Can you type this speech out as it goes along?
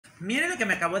Miren lo que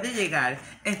me acabó de llegar.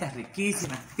 Estas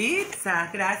riquísimas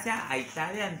pizzas, gracias a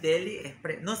Italian Deli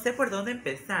Express. No sé por dónde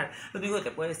empezar. Lo único que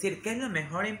te puedo decir que es lo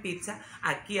mejor en pizza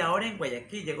aquí ahora en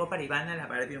Guayaquil. Llegó para Ivana la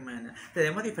Barbie Humana.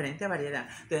 Tenemos diferente variedad.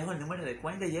 Te dejo el número de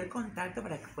cuenta y el contacto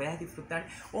para que puedas disfrutar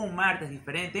un martes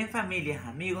diferente en familias,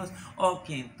 amigos o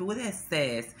quien tú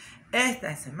desees.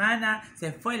 Esta semana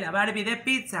se fue la Barbie de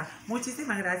pizza.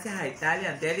 Muchísimas gracias a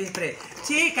Italian Deli Express.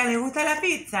 Chicas, ¿les gusta la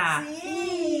pizza?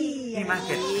 Sí. Y más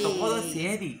que todo si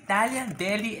es de Italian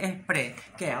Deli Express,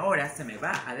 que ahora se me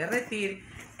va a derretir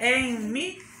en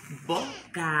mi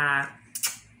boca.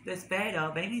 Te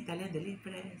espero, ven a Italian Deli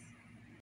Express.